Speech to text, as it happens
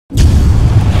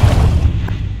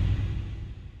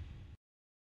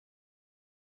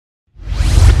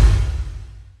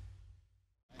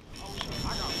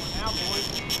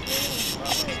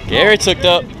Garrett's hooked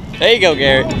up. There you go,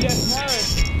 Garrett.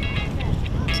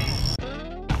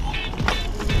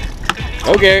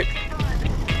 Go, Garrett.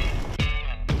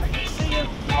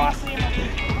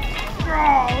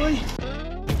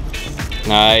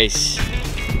 Nice.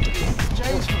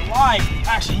 Jay's for life.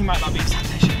 Actually, he might not be a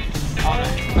citation.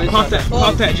 Pop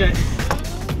that, Jay.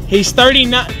 He's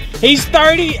 39. He's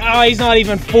 30. Oh, he's not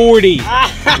even 40. Hold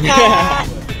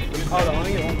on, let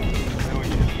me get one.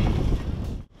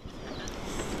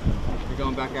 You're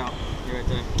going back out. You're right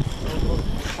there.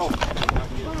 Oh.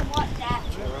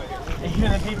 You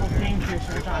know, the people kingfish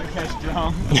are trying to catch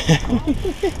drum.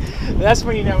 That's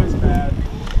when you know it's bad.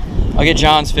 I'll get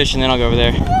John's fish and then I'll go over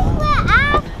there. He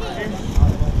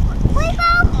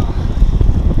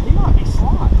might be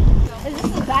slot. Is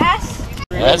this a bass?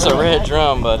 That's a red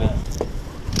drum, buddy.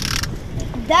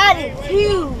 That is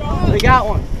huge. We got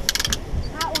one.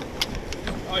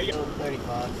 Oh, you got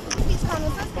 35.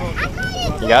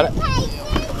 You got it?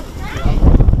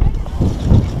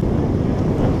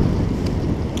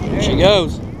 There she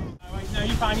goes. No,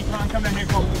 you fine, come down here,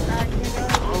 come on.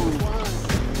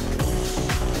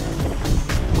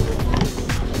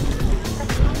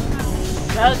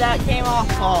 No, that came off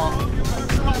ball.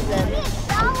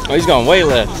 Oh, he's going way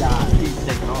left. He's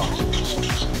taking off.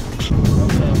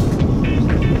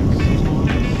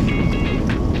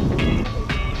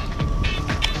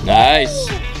 Nice.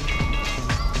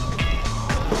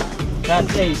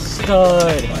 That's a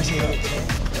stud.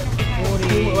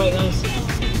 40. Wait,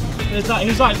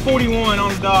 he's like 41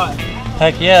 on the dot.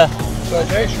 Heck yeah.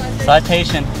 Citation.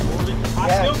 Citation. I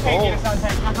still can't get a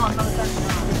citation. I caught another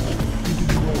 39.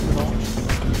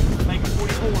 Make it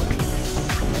 44.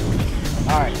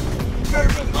 All right.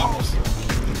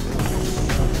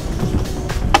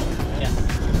 Yeah.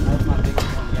 That's my biggest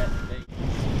one yet.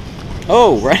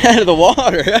 Oh, right out of the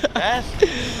water.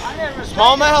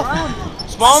 Smallmouth?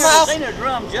 Smallmouth? I've seen a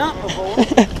drum jump before.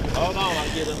 Oh no, I'll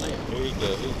get in there. Here you go.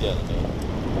 Who's got it?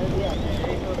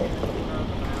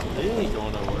 He ain't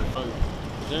going nowhere. Oh,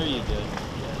 there you go.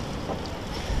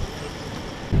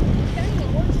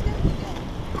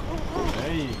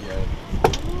 There you go.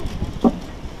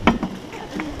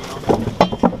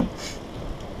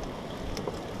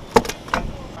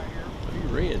 You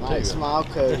red too. Nice smile,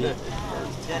 Cody.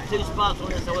 Got two spots on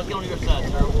this, so let's go on your side,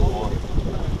 sir.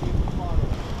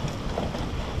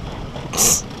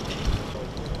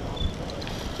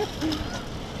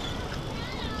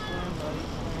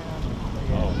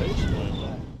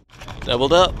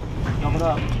 Doubled up. Doubled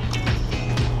up.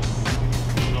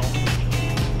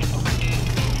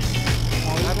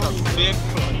 That's a big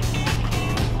foot.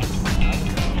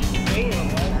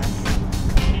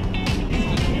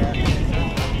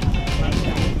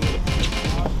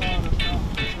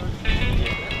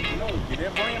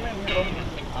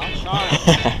 I'm sorry.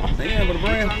 Damn, with a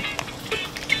brim.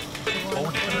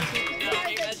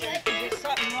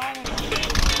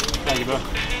 Thank you, bro.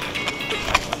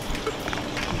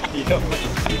 Don't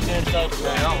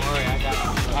worry, I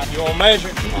got it. You want to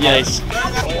measure? Yes.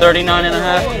 39 and a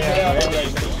half.